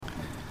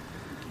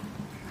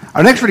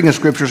Our next reading of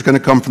Scripture is going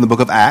to come from the book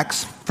of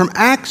Acts. From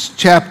Acts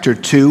chapter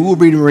 2, we'll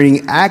be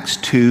reading Acts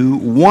 2,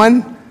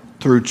 1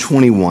 through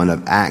 21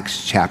 of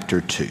Acts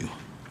chapter 2.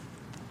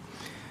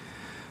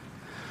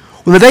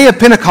 When the day of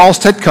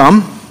Pentecost had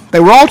come, they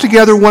were all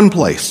together one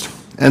place.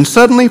 And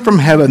suddenly from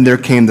heaven there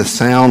came the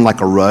sound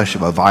like a rush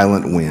of a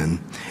violent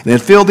wind, and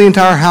it filled the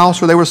entire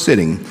house where they were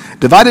sitting.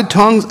 Divided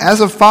tongues as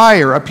of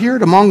fire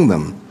appeared among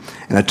them,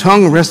 and a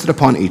tongue rested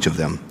upon each of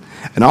them.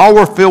 And all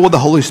were filled with the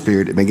Holy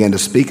Spirit and began to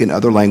speak in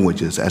other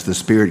languages as the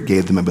Spirit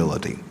gave them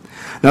ability.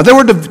 Now there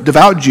were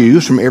devout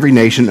Jews from every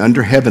nation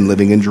under heaven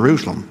living in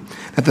Jerusalem.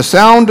 At the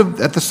sound,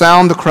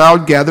 the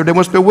crowd gathered and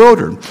was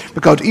bewildered,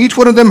 because each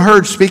one of them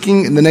heard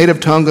speaking in the native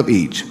tongue of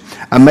each.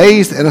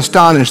 Amazed and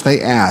astonished, they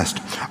asked,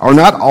 "Are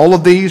not all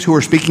of these who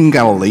are speaking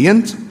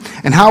Galileans?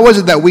 And how is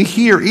it that we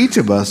hear each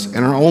of us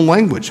in our own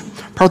language?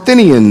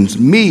 Parthians,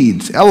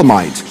 Medes,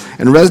 Elamites,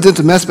 and residents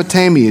of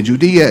Mesopotamia,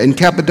 Judea, and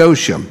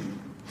Cappadocia,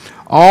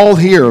 all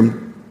here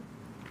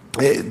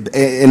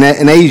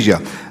in Asia,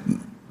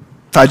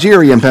 Phrygia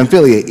and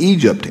Pamphylia,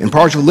 Egypt, and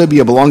parts of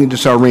Libya belonging to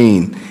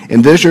Cyrene,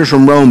 and visitors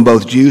from Rome,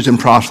 both Jews and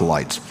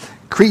proselytes,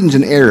 Cretans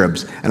and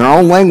Arabs, and our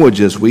own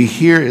languages, we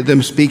hear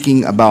them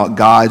speaking about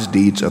God's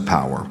deeds of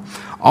power."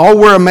 All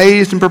were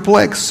amazed and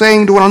perplexed,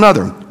 saying to one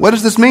another, "What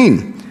does this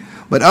mean?"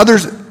 But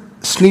others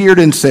sneered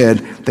and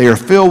said, "They are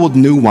filled with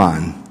new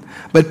wine."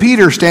 But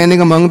Peter, standing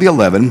among the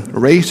 11,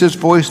 raised his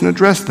voice and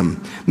addressed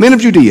them, "Men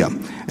of Judea,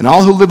 and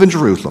all who live in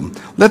Jerusalem,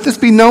 let this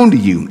be known to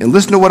you, and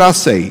listen to what I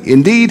say.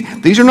 Indeed,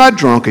 these are not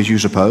drunk, as you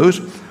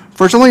suppose,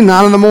 for it's only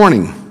 9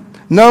 a.m.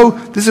 No,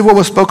 this is what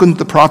was spoken to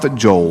the prophet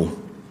Joel.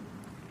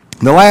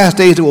 In the last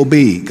days it will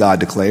be, God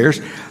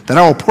declares, that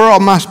I will pour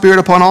out my Spirit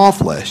upon all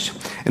flesh,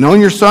 and on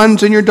your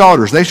sons and your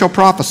daughters they shall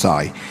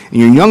prophesy,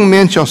 and your young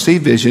men shall see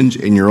visions,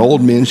 and your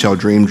old men shall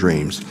dream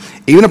dreams.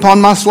 Even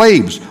upon my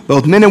slaves,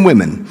 both men and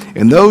women,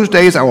 in those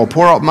days I will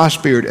pour out my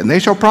Spirit, and they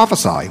shall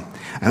prophesy.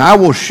 And I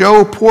will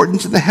show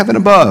portents in the heaven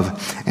above,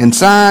 and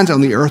signs on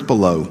the earth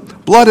below,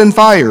 blood and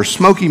fire,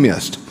 smoky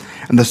mist.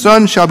 And the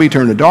sun shall be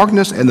turned to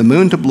darkness, and the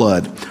moon to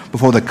blood,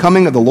 before the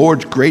coming of the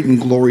Lord's great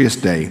and glorious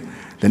day.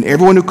 Then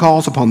everyone who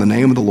calls upon the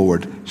name of the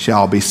Lord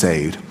shall be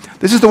saved."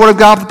 This is the word of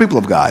God for the people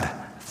of God.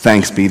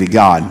 Thanks be to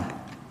God.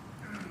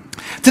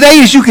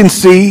 Today, as you can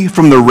see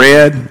from the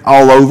red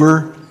all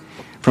over,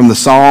 from the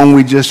song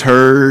we just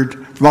heard,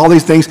 from all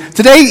these things,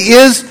 today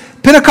is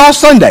Pentecost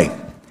Sunday.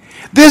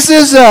 This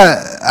is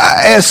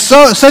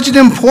such an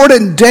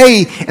important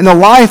day in the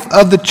life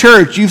of the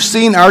church. You've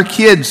seen our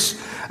kids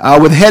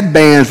with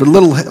headbands with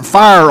little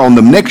fire on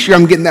them. Next year,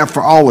 I'm getting that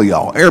for all of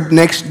y'all.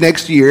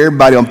 Next year,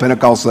 everybody on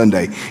Pentecost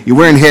Sunday, you're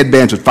wearing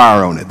headbands with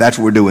fire on it. That's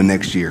what we're doing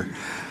next year.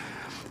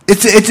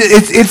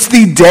 It's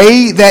the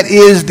day that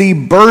is the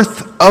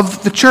birth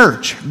of the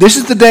church. This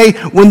is the day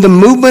when the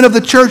movement of the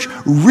church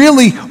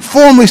really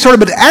formally started.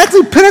 But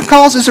actually,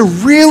 Pentecost is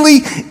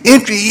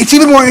it's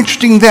even more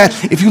interesting that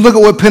if you look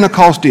at what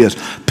Pentecost is.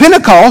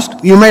 Pentecost,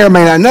 you may or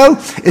may not know,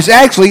 is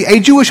actually a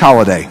Jewish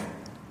holiday.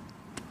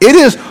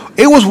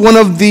 It was one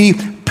of the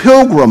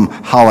pilgrim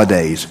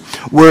holidays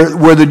where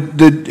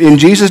in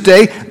Jesus'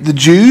 day, the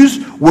Jews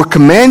were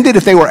commanded,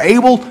 if they were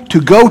able,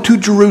 to go to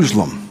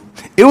Jerusalem.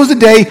 It was a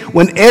day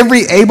when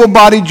every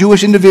able-bodied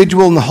Jewish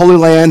individual in the Holy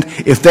Land,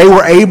 if they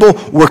were able,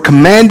 were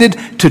commanded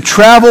to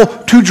travel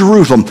to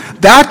Jerusalem.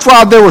 That's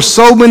why there were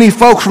so many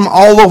folks from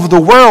all over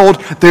the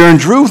world there in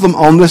Jerusalem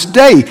on this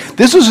day.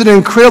 This was an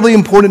incredibly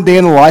important day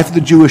in the life of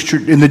the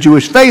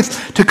Jewish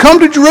faith to come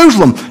to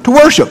Jerusalem to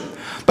worship.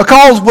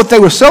 Because what they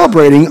were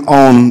celebrating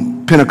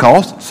on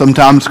Pentecost,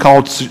 sometimes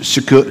called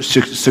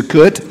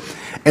Sukkot,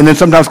 and then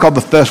sometimes called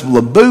the Festival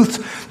of Booths,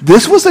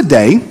 this was a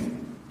day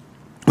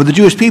where the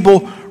Jewish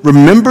people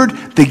remembered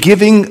the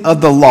giving of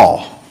the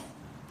law,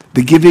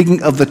 the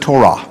giving of the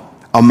Torah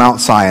on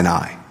Mount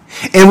Sinai.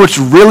 And what's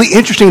really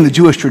interesting in the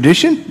Jewish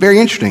tradition, very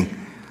interesting,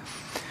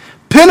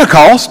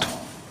 Pentecost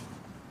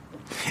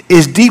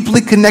is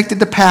deeply connected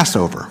to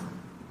Passover.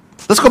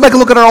 Let's go back and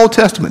look at our Old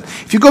Testament.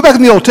 If you go back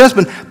in the Old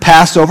Testament,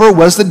 Passover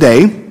was the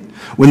day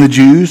when the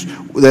Jews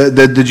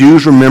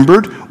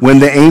remembered when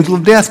the angel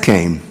of death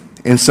came.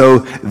 And so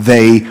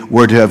they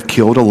were to have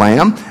killed a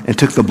lamb and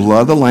took the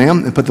blood of the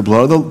lamb and put the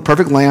blood of the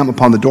perfect lamb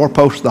upon the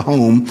doorpost of the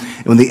home.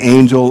 And when the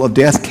angel of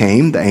death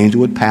came, the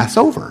angel would pass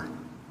over.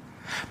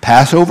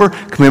 Passover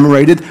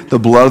commemorated the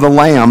blood of the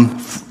lamb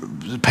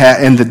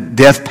and the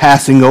death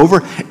passing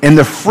over and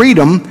the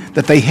freedom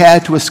that they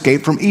had to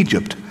escape from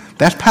Egypt.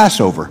 That's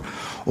Passover.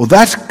 Well,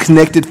 that's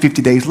connected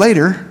 50 days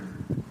later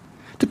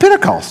to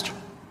Pentecost.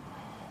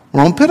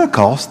 Well, on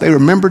Pentecost, they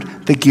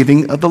remembered the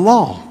giving of the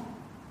law,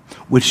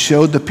 which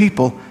showed the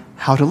people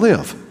how to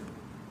live.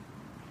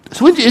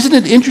 So isn't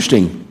it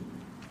interesting?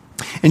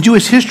 In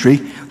Jewish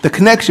history, the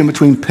connection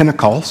between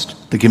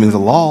Pentecost, the giving of the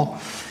law,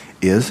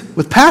 is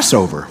with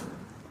Passover,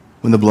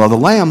 when the blood of the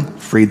lamb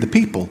freed the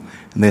people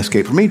and they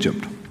escaped from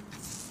Egypt.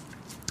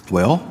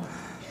 Well,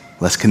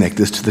 let's connect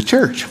this to the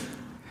church.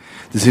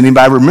 Does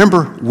anybody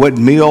remember what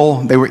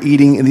meal they were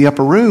eating in the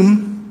upper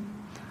room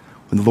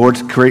when the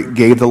Lord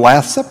gave the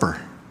Last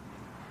Supper?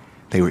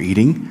 They were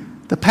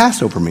eating the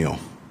Passover meal.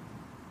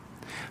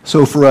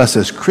 So for us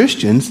as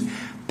Christians,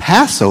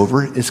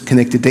 Passover is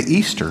connected to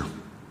Easter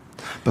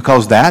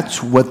because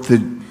that's what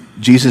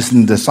Jesus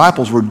and the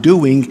disciples were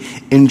doing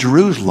in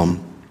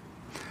Jerusalem.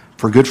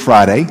 For Good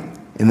Friday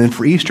and then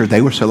for Easter,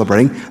 they were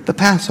celebrating the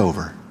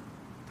Passover.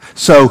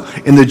 So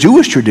in the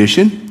Jewish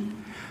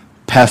tradition,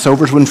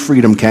 Passover is when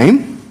freedom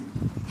came.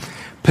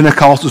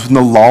 Pentecost is when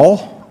the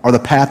law or the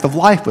path of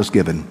life was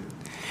given.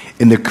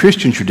 In the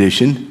Christian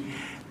tradition,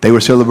 they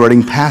were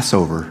celebrating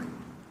Passover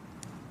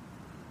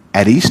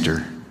at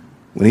Easter,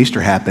 when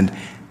Easter happened,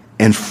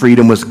 and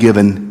freedom was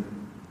given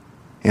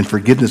and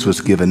forgiveness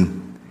was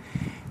given.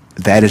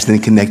 That is then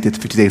connected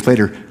 50 days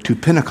later to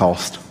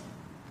Pentecost,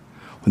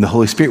 when the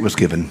Holy Spirit was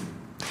given.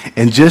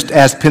 And just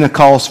as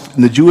Pentecost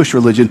in the Jewish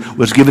religion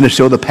was given to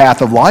show the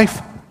path of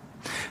life,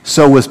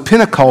 so was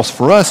Pentecost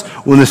for us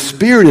when the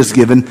Spirit is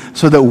given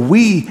so that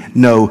we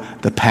know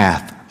the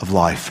path of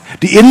life.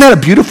 Isn't that a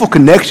beautiful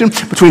connection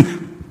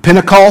between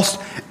Pentecost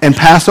and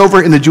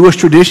Passover in the Jewish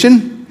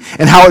tradition?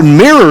 And how it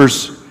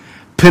mirrors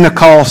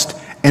Pentecost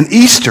and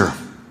Easter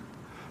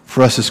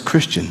for us as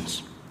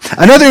Christians.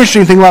 Another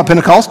interesting thing about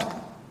Pentecost,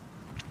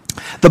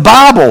 the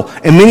Bible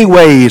in many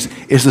ways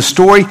is the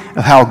story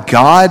of how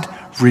God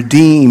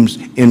redeems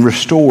and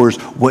restores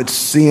what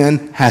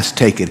sin has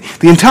taken.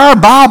 The entire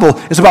Bible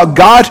is about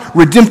God's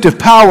redemptive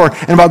power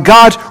and about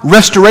God's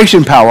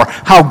restoration power.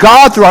 How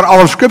God, throughout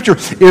all of Scripture,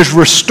 is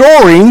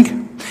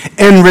restoring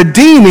and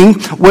redeeming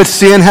what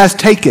sin has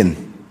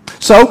taken.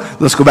 So,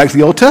 let's go back to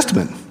the Old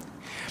Testament.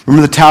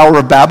 Remember the Tower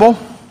of Babel?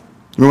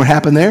 Remember what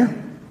happened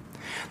there?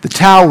 The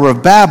Tower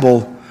of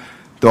Babel,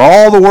 though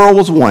all the world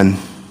was one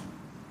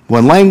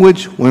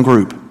language, one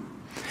group.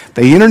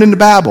 They entered into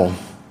Babel.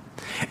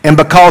 And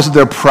because of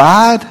their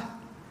pride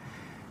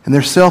and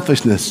their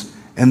selfishness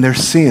and their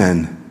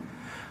sin,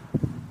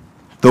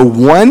 the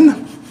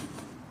one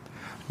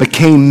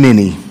became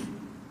many.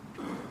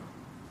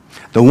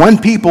 The one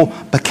people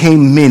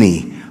became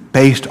many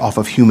based off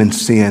of human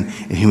sin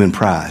and human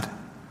pride.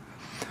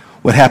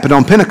 What happened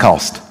on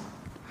Pentecost?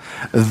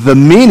 The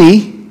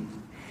many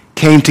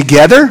came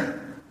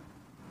together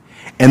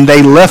and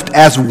they left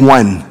as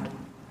one.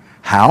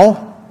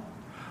 How?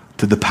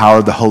 Through the power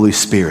of the Holy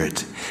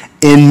Spirit.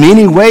 In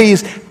many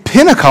ways,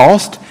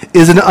 Pentecost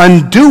is an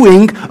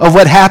undoing of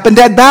what happened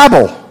at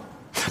Babel.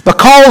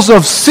 Because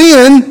of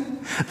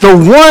sin, the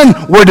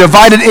one were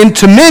divided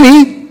into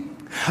many,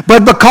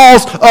 but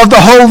because of the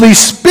Holy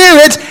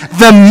Spirit,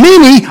 the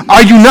many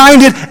are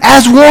united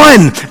as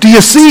one. Do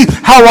you see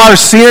how our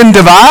sin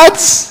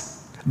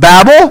divides?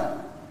 Babel.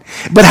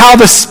 But how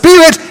the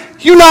Spirit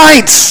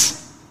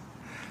unites.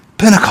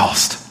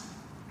 Pentecost.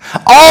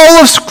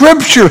 All of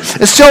Scripture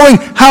is showing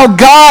how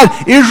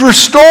God is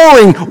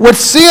restoring what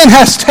sin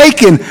has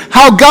taken,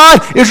 how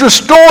God is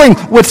restoring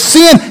what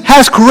sin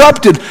has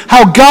corrupted,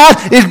 how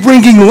God is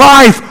bringing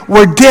life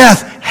where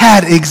death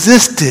had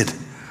existed.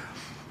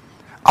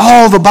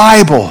 All the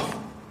Bible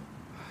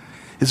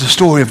is a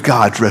story of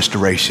God's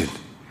restoration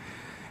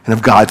and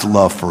of God's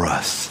love for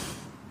us.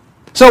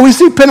 So we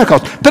see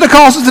Pentecost.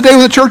 Pentecost is the day when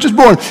the church is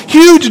born.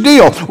 Huge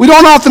deal. We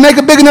don't often make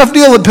a big enough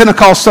deal of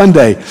Pentecost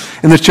Sunday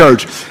in the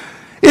church.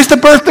 It's the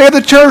birthday of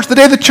the church, the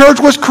day the church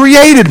was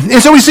created.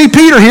 And so we see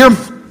Peter here.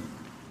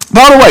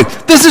 By the way,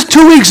 this is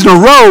 2 weeks in a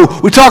row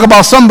we talk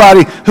about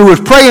somebody who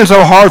was praying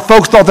so hard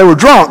folks thought they were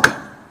drunk.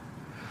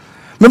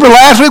 Remember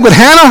last week with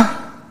Hannah?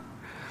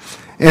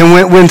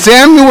 And when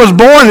Samuel was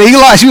born,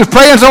 Eli, she was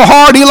praying so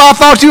hard, Eli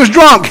thought she was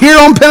drunk. Here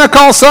on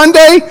Pentecost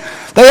Sunday,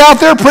 they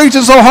out there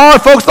preaching so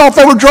hard, folks thought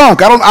they were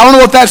drunk. I don't know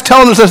what that's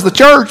telling us as the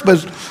church,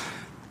 but I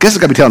guess it's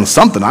got to be telling us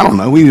something. I don't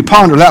know. We need to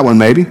ponder that one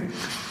maybe.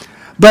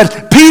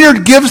 But Peter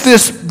gives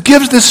this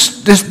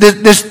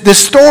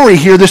story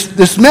here,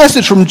 this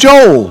message from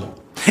Joel.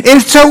 And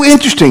it's so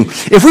interesting.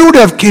 If we were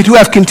to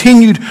have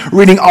continued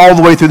reading all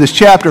the way through this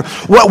chapter,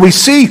 what we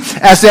see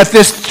is that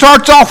this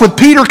starts off with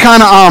Peter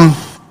kind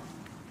of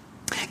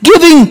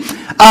giving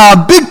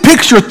big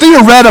picture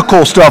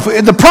theoretical stuff.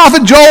 The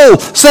prophet Joel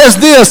says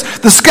this: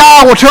 the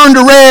sky will turn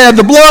to red,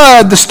 the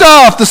blood, the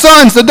stuff, the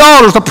sons, the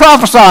daughters, the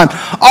prophesying.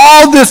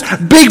 All this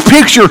big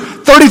picture,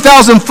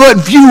 30,000-foot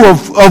view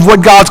of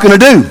what God's going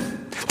to do.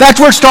 That's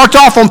where it starts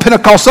off on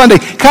Pentecost Sunday.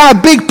 Kind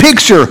of big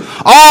picture,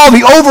 all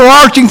the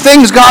overarching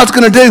things God's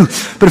going to do.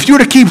 But if you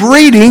were to keep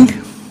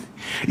reading,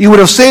 you would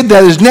have said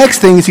that his next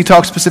thing is he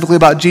talks specifically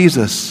about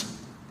Jesus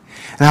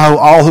and how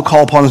all who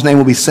call upon his name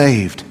will be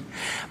saved.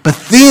 But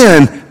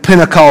then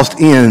Pentecost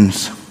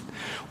ends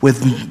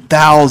with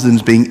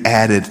thousands being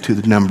added to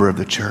the number of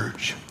the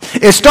church.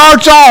 It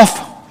starts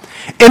off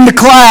in the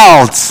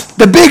clouds,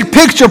 the big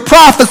picture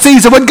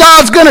prophecies of what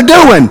God's going to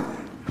do.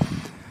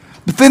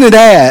 But then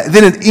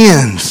it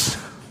ends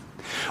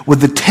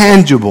with the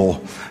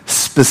tangible,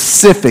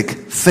 specific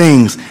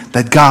things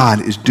that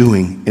God is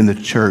doing in the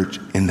church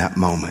in that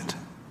moment.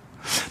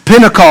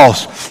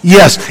 Pentecost,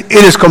 yes, it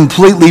is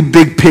completely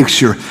big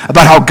picture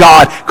about how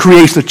God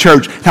creates the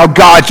church, how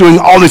God's doing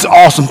all these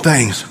awesome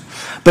things.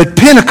 But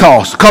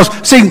Pentecost, because,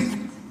 see,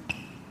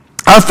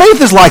 our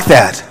faith is like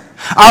that.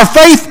 Our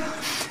faith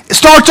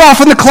starts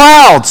off in the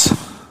clouds.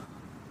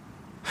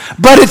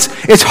 but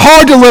it's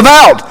hard to live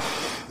out.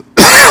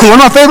 One of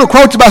my favorite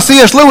quotes by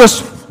C.S.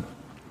 Lewis,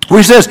 where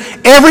he says,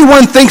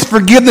 everyone thinks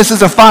forgiveness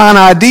is a fine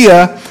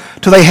idea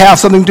till they have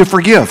something to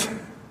forgive.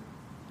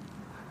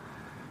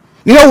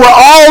 You know, we're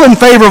all in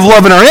favor of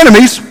loving our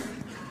enemies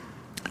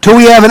till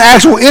we have an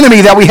actual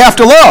enemy that we have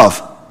to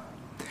love.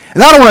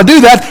 And I don't want to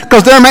do that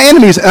because they're my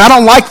enemies and I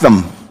don't like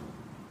them.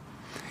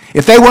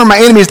 If they weren't my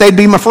enemies, they'd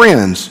be my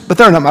friends. But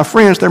they're not my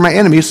friends, they're my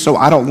enemies, so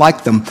I don't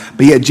like them.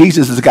 But yet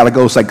Jesus has got to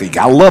go say, you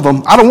got to love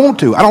them. I don't want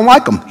to. I don't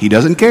like them. He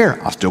doesn't care.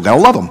 I still got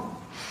to love them.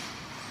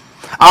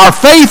 Our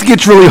faith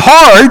gets really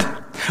hard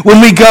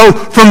when we go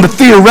from the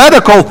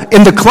theoretical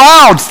in the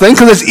clouds thing,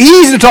 because it's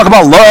easy to talk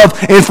about love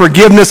and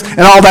forgiveness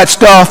and all that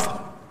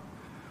stuff.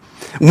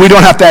 We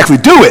don't have to actually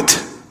do it.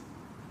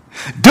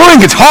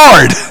 Doing it's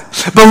hard.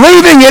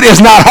 Believing it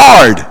is not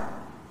hard.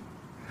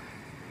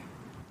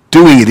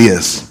 Doing it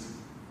is.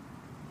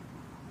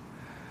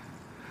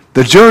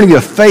 The journey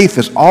of faith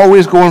is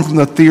always going from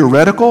the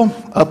theoretical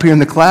up here in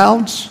the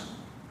clouds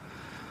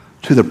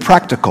to the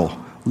practical,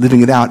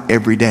 living it out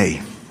every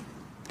day.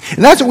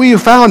 And that's what we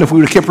have found if we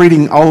would have kept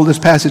reading all of this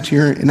passage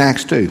here in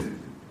Acts 2.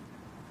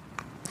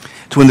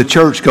 It's when the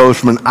church goes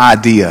from an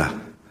idea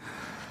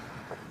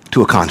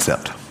to a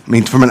concept. I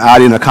mean, from an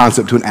idea and a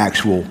concept to an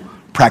actual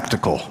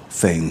practical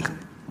thing.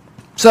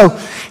 So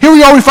here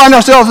we are, we find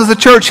ourselves as a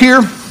church here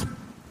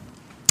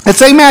at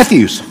St.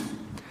 Matthew's.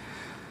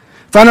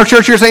 Found our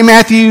church here at St.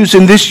 Matthew's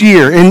in this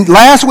year. And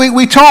last week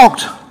we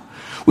told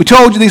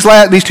you these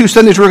 2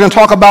 Sundays we were going to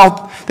talk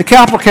about the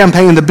capital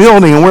campaign, the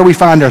building, and where we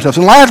find ourselves.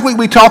 And last week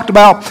we talked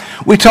about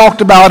the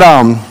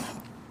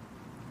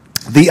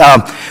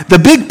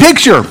big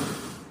picture,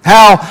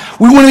 how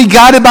we want to be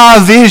guided by a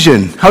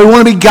vision, how we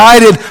want to be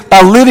guided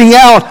by living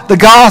out the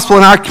gospel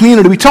in our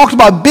community. We talked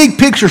about big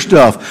picture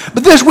stuff.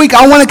 But this week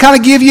I want to kind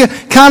of give you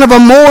kind of a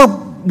more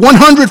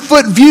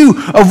 100-foot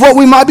view of what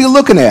we might be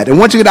looking at. And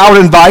once again, I would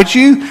invite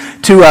you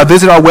to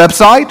visit our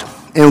website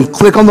and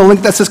click on the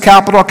link that says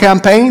Capital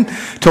Campaign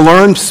to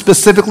learn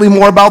specifically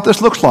more about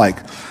this looks like.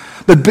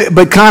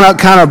 But kind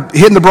of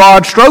hitting the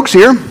broad strokes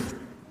here,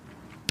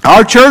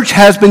 our church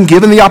has been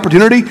given the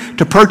opportunity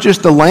to purchase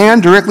the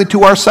land directly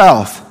to our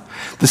south,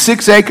 the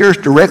 6 acres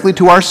directly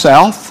to our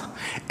south,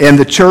 and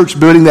the church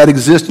building that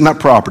exists in that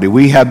property.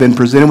 We have been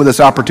presented with this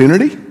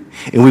opportunity,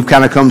 and we've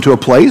kind of come to a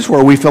place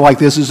where we feel like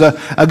this is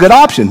a good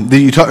option.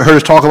 You heard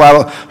us talk about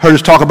on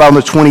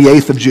the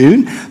 28th of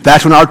June.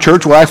 That's when our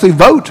church will actually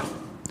vote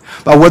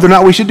about whether or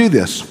not we should do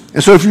this.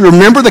 And so if you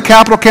remember the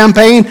capital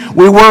campaign,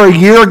 we were a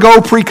year ago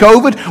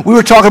pre-COVID, we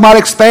were talking about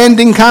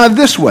expanding kind of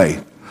this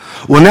way.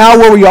 Well, now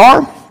where we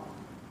are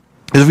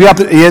is we have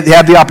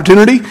the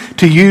opportunity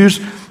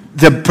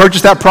to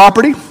purchase that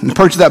property and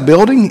purchase that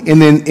building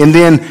and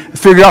then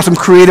figure out some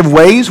creative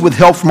ways with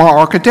help from our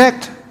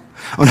architect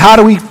on how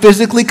do we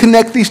physically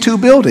connect these 2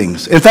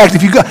 buildings. In fact,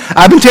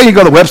 I've been telling you to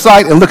go to the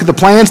website and look at the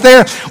plans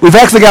there. We've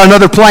actually got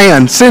another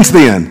plan since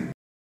then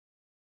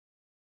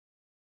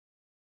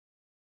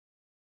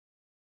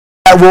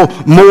that will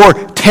more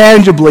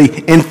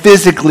tangibly and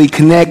physically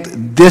connect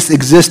this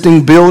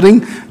existing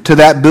building to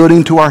that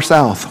building to our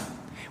south.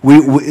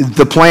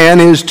 The plan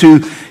is to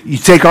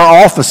take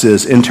our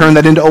offices and turn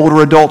that into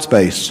older adult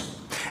space.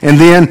 And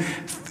then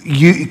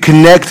you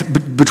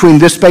connect between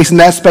this space and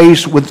that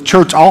space with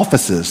church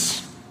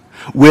offices,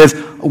 with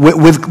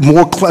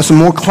some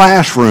more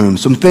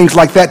classrooms, some things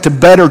like that to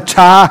better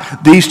tie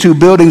these 2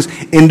 buildings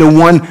into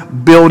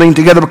one building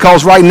together.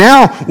 Because right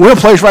now, we're in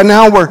a place right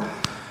now where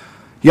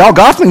y'all,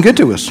 God's been good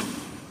to us.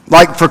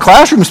 Like for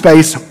classroom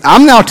space,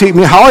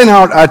 Holly and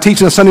I are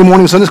teaching a Sunday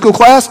morning Sunday school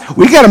class.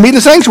 We got to meet in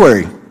the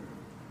sanctuary.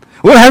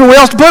 We don't have anywhere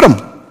else to put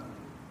them.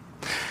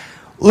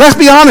 Let's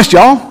be honest,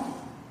 y'all.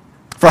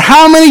 For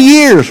how many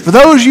years, for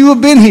those of you who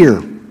have been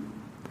here,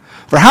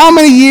 for how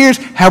many years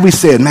have we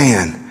said,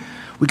 man,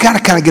 we got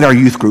to kind of get our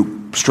youth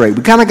group straight.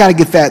 We kind of got to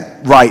get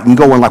that right and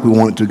going like we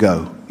want it to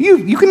go.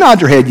 You can nod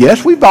your head,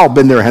 yes. We've all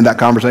been there and had that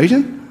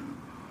conversation.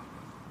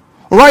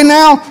 Well, right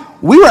now,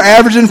 we were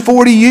averaging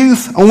 40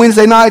 youth on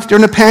Wednesday nights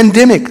during the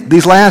pandemic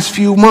these last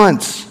few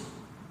months.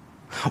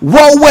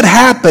 What would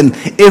happen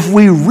if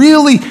we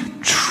really,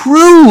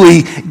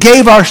 truly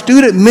gave our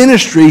student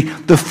ministry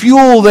the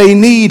fuel they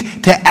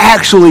need to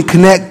actually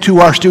connect to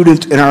our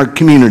students in our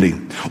community?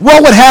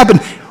 What would happen?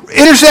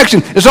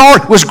 Intersection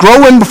was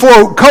growing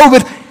before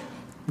COVID,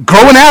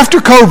 growing after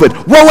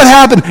COVID. What would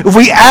happen if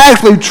we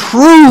actually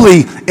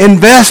truly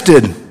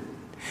invested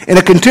in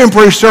a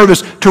contemporary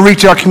service to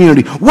reach our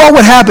community? What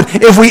would happen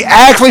if we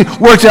actually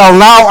were to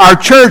allow our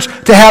church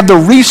to have the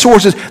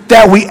resources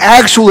that we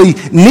actually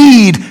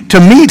need to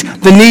meet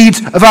the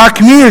needs of our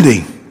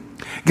community?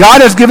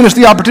 God has given us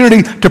the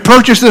opportunity to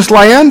purchase this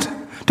land,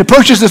 to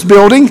purchase this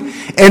building,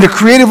 and to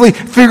creatively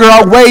figure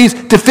out ways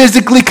to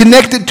physically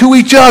connect it to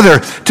each other,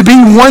 to be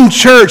one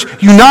church,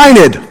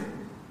 united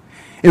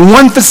in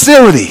one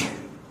facility.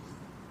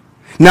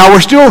 Now,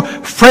 we're still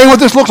praying what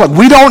this looks like.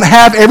 We don't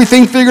have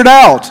everything figured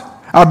out.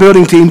 Our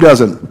building team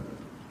doesn't.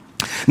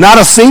 Not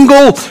a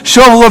single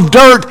shovel of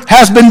dirt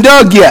has been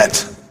dug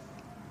yet.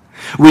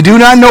 We do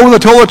not know where the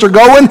toilets are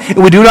going,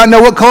 and we do not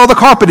know what color the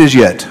carpet is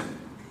yet.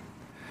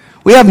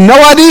 We have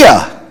no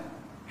idea.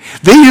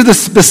 These are the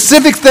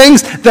specific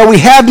things that we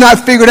have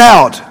not figured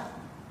out.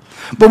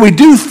 But we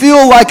do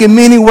feel like in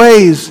many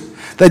ways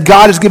that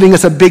God is giving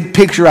us a big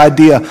picture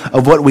idea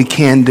of what we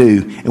can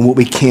do and what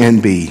we can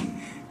be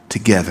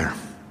together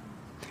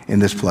in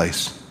this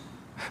place.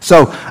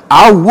 So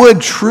I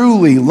would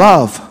truly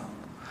love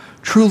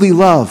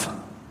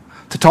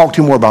to talk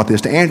to you more about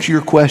this, to answer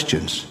your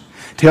questions,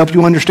 to help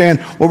you understand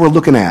what we're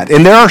looking at.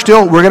 And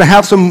we're going to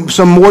have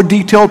some more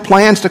detailed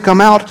plans to come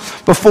out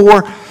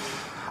before.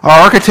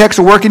 Our architects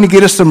are working to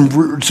get us some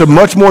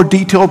much more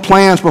detailed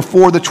plans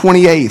before the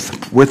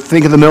 28th. We're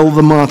thinking the middle of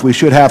the month we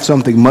should have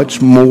something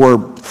much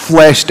more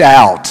fleshed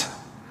out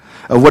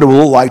of what it will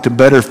look like to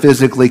better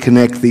physically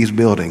connect these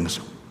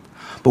buildings.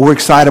 But we're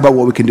excited about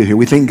what we can do here.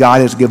 We think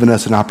God has given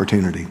us an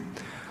opportunity.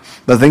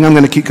 But the thing I'm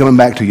going to keep coming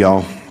back to,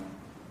 y'all,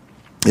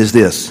 is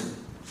this.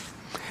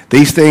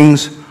 These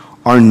things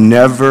are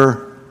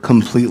never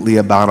completely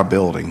about a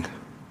building.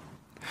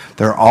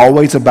 They're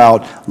always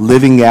about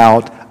living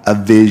out a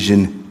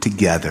vision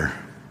together.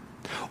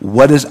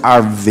 What is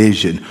our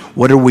vision?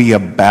 What are we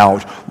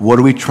about? What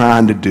are we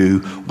trying to do?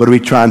 What are we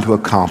trying to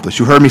accomplish?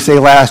 You heard me say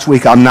last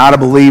week, I'm not a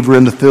believer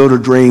in the field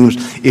of dreams,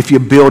 if you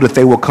build it,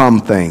 they will come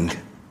thing.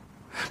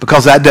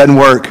 Because that doesn't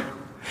work.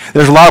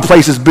 There's a lot of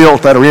places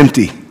built that are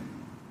empty.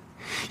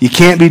 You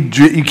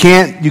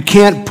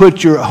can't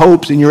put your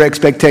hopes and your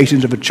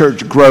expectations of a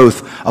church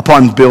growth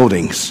upon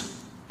buildings.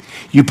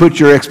 You put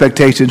your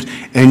expectations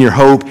and your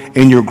hope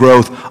and your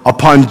growth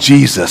upon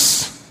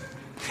Jesus.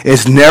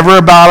 It's never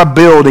about a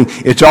building.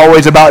 It's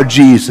always about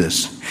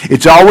Jesus.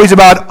 It's always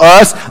about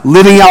us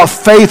living out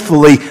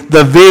faithfully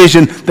the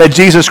vision that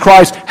Jesus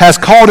Christ has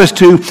called us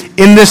to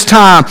in this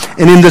time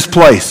and in this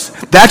place.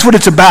 That's what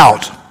it's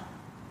about.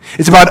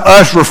 It's about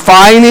us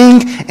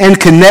refining and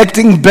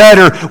connecting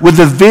better with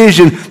the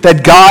vision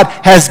that God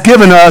has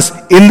given us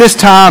in this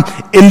time,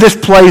 in this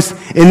place,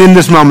 and in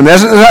this moment.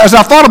 As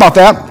I thought about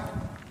that,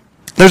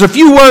 there's a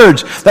few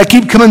words that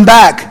keep coming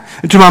back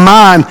into my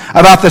mind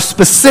about the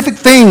specific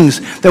things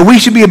that we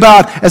should be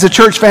about as a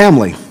church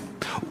family.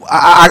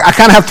 I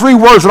kind of have three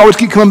words that always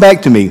keep coming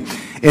back to me.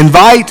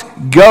 Invite,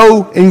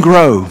 go, and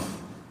grow.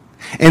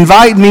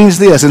 Invite means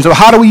this. And so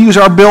how do we use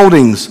our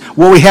buildings?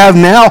 What we have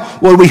now,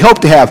 what we hope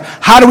to have.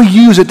 How do we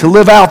use it to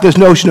live out this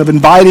notion of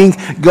inviting,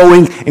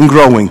 going, and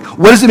growing?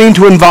 What does it mean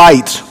to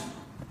invite?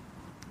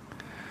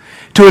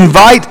 To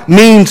invite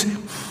means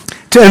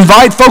to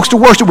invite folks to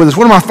worship with us.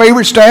 One of my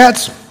favorite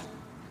stats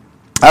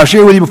I've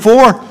shared with you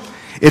before.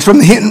 It's from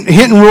the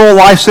Hinton Rural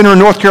Life Center in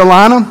North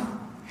Carolina.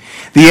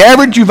 The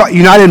average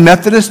United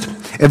Methodist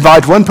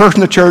invites one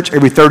person to church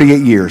every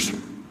 38 years.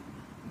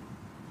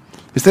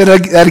 Let's say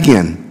that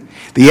again.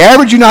 The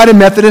average United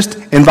Methodist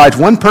invites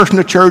one person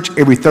to church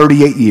every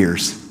 38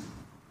 years.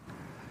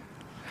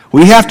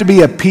 We have to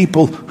be a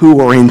people who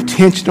are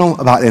intentional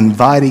about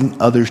inviting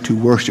others to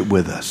worship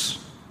with us.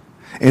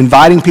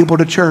 Inviting people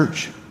to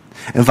church.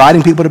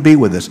 Inviting people to be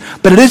with us.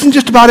 But it isn't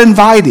just about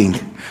inviting.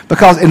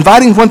 Because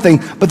inviting is one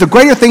thing, but the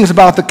greater thing is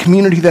about the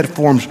community that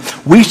forms.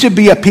 We should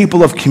be a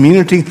people of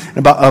community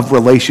and of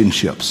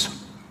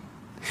relationships.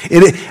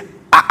 It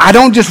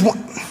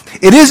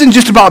isn't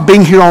just about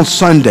being here on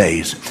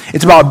Sundays.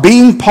 It's about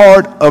being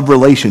part of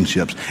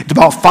relationships. It's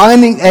about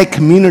finding a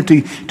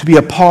community to be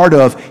a part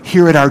of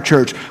here at our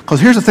church.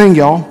 Because here's the thing,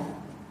 y'all.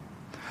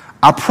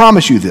 I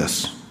promise you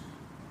this.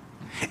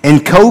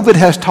 And COVID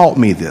has taught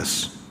me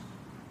this.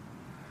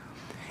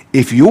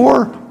 If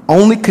your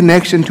only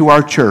connection to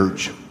our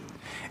church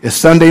is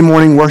Sunday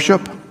morning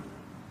worship,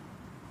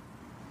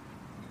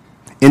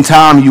 in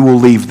time you will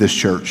leave this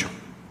church.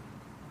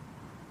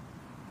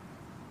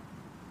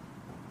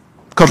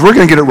 Because we're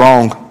going to get it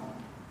wrong.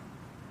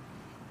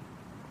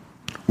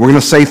 We're going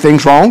to say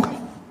things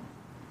wrong.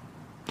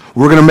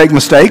 We're going to make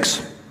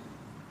mistakes.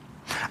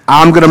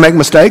 I'm going to make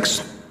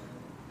mistakes.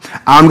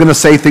 I'm going to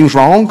say things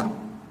wrong.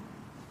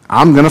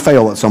 I'm going to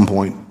fail at some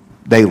point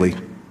daily.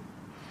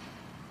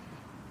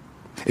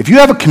 If you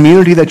have a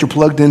community that you're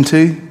plugged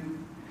into,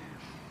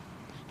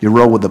 you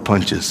roll with the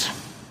punches.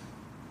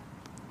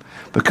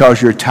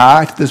 Because your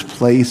tie to this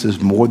place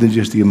is more than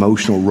just the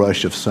emotional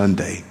rush of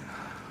Sunday,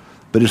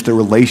 but it's the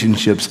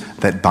relationships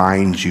that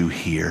bind you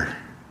here.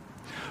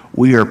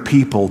 We are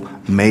people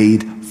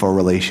made for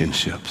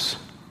relationships.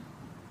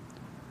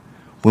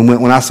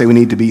 When I say we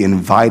need to be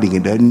inviting,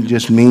 it doesn't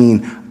just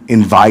mean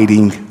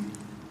inviting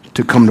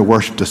to come to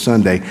worship to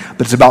Sunday,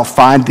 but it's about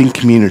finding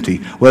community,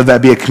 whether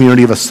that be a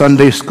community of a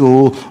Sunday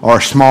school or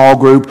a small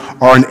group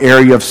or an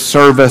area of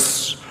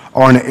service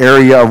or an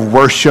area of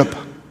worship.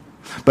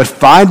 But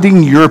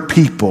finding your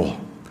people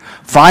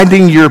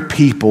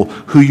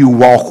who you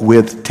walk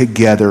with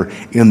together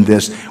in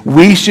this.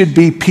 We should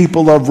be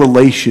people of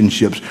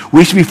relationships.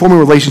 We should be forming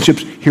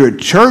relationships here at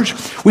church.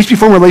 We should be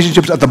forming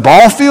relationships at the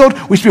ball field.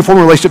 We should be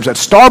forming relationships at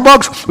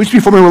Starbucks. We should be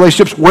forming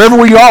relationships wherever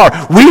we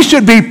are. We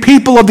should be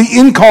people of the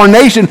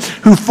incarnation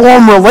who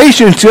form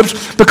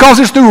relationships because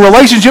it's through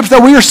relationships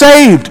that we are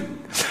saved.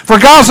 For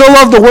God so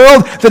loved the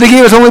world that he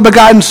gave his only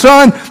begotten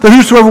Son, that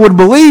whosoever would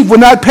believe would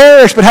not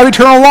perish, but have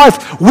eternal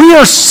life. We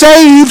are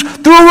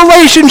saved through a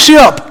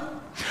relationship.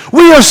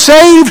 We are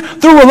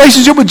saved through a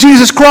relationship with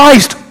Jesus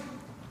Christ.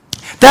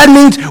 That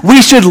means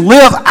we should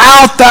live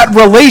out that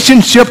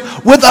relationship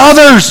with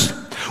others.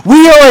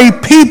 We are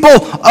a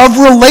people of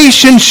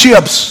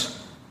relationships.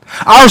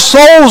 Our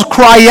souls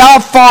cry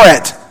out for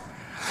it.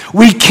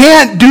 We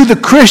can't do the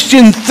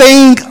Christian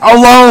thing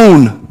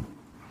alone.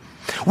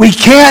 We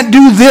can't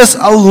do this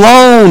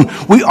alone.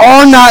 We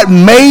are not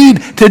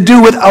made to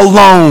do it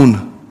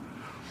alone.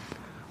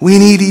 We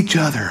need each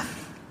other.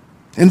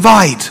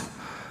 Invite.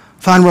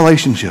 Find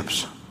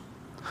relationships.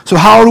 So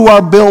how do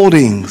our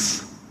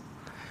buildings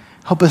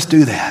help us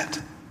do that?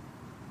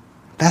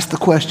 That's the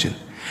question.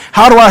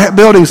 How do our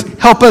buildings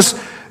help us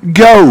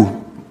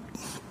go?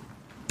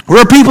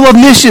 We're a people of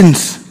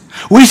missions.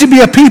 We should be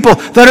a people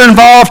that are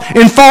involved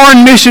in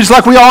foreign missions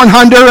like we are in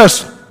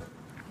Honduras.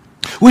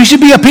 We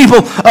should be a people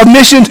of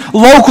missions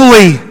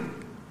locally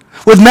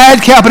with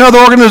MadCap and other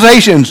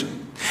organizations.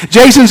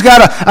 Jason's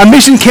got a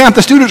mission camp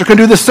the students are going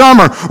to do this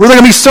summer where they're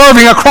going to be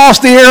serving across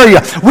the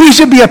area. We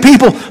should be a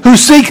people who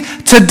seek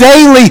to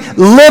daily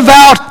live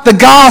out the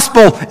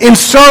gospel in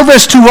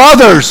service to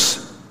others.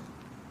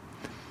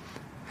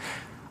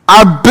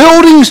 Our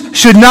buildings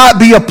should not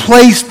be a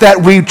place that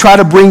we try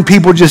to bring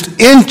people just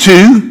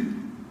into,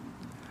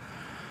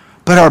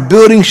 but our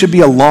building should be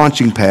a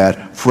launching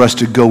pad for us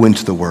to go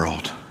into the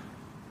world.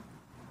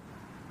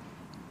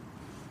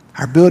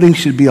 Our building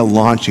should be a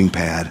launching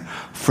pad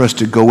for us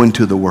to go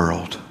into the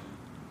world,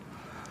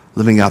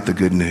 living out the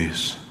good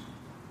news.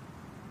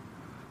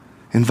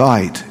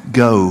 Invite,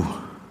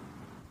 go,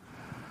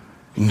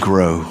 and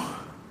grow.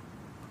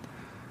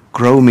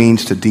 Grow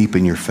means to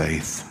deepen your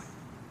faith,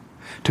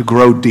 to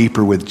grow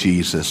deeper with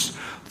Jesus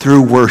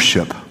through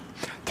worship,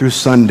 through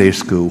Sunday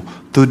school,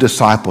 through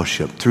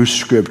discipleship, through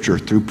scripture,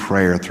 through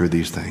prayer, through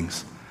these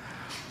things.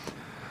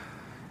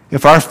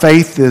 If our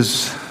faith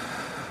is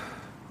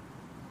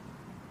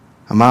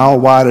a mile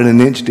wide and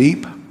an inch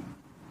deep,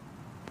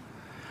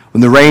 when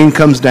the rain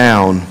comes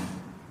down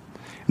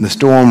and the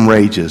storm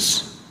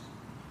rages,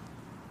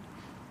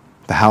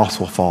 the house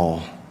will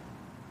fall.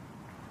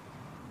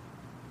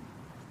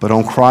 But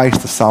on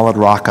Christ, the solid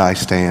rock I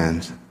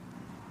stand.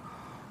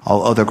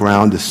 All other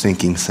ground is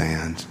sinking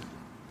sand.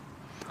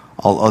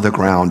 All other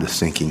ground is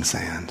sinking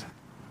sand.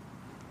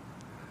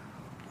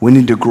 We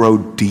need to grow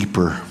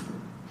deeper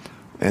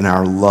in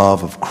our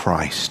love of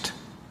Christ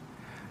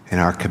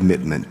and our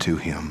commitment to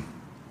him.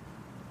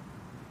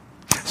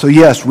 So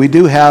yes, we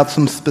do have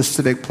some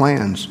specific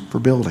plans for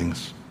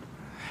buildings.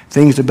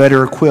 Things to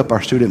better equip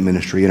our student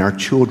ministry and our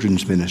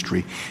children's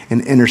ministry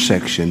and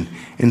intersection,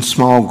 in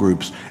small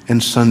groups,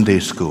 and Sunday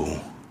school.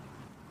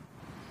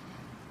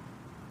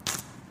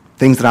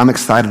 Things that I'm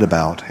excited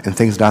about and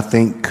things that I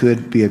think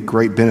could be a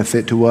great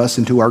benefit to us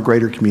and to our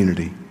greater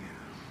community.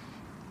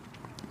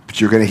 But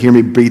you're going to hear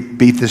me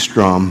beat this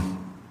drum.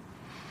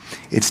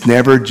 It's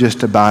never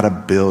just about a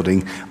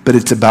building, but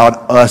it's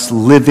about us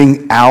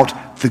living out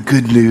the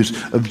good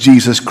news of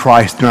Jesus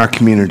Christ in our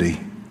community.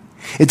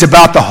 It's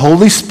about the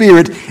Holy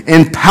Spirit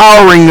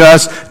empowering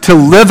us to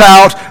live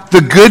out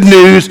the good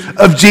news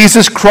of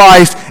Jesus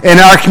Christ in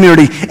our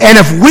community. And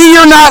if we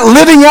are not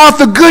living out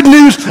the good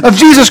news of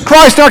Jesus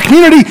Christ in our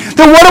community,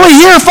 then what are we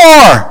here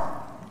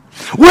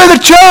for? We're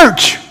the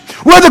church.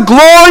 We're the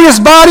glorious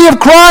body of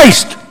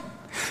Christ,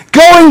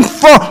 going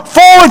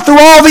forward through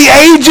all the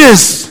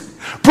ages,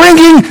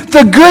 bringing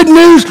the good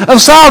news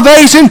of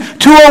salvation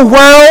to a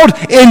world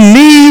in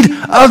need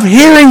of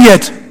hearing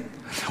it.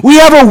 We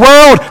have a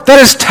world that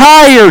is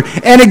tired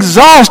and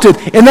exhausted,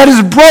 and that is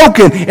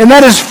broken, and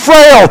that is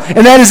frail,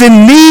 and that is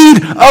in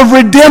need of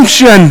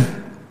redemption.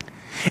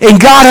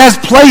 And God has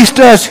placed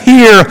us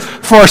here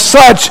for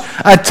such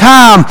a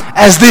time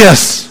as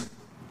this.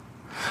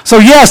 So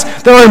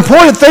yes, there are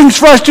important things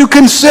for us to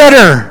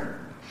consider.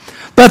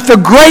 But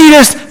the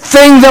greatest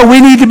thing that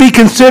we need to be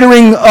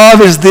considering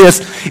of is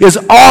this,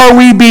 is are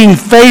we being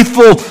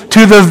faithful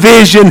to the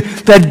vision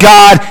that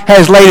God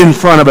has laid in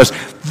front of us?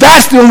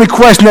 That's the only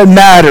question that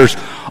matters.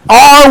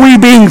 Are we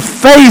being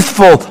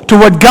faithful to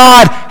what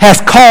God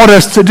has called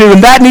us to do?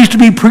 And that needs to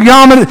be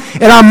predominant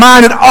in our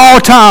mind at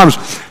all times.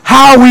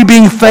 How are we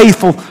being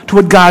faithful to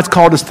what God's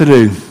called us to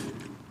do?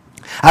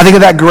 I think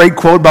of that great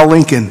quote by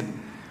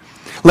Lincoln.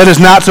 Let us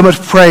not so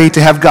much pray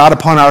to have God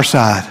upon our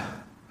side,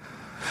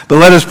 but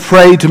let us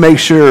pray to make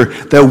sure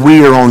that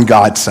we are on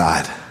God's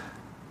side.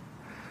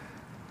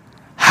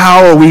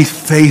 How are we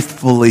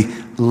faithfully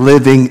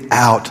living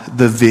out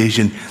the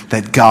vision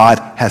that God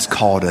has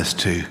called us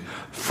to?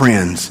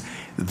 Friends,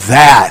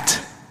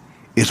 that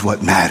is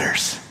what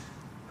matters.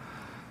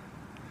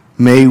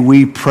 May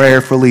we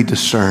prayerfully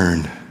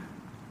discern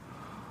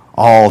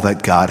all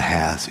that God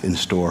has in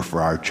store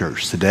for our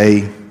church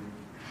today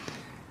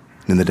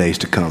and in the days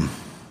to come.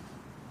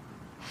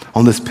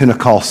 On this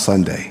Pentecost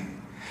Sunday,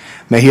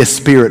 may his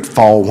Spirit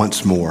fall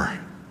once more,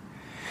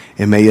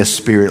 and may his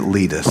Spirit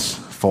lead us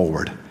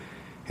forward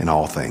in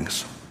all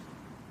things.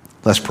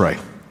 Let's pray.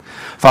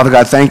 Father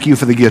God, thank you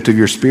for the gift of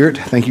your Spirit.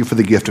 Thank you for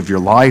the gift of your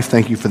life.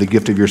 Thank you for the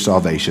gift of your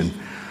salvation.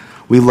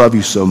 We love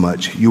you so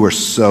much. You are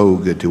so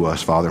good to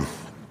us, Father.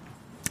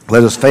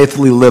 Let us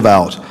faithfully live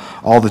out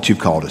all that you've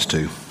called us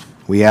to.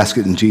 We ask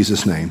it in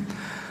Jesus' name.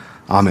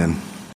 Amen.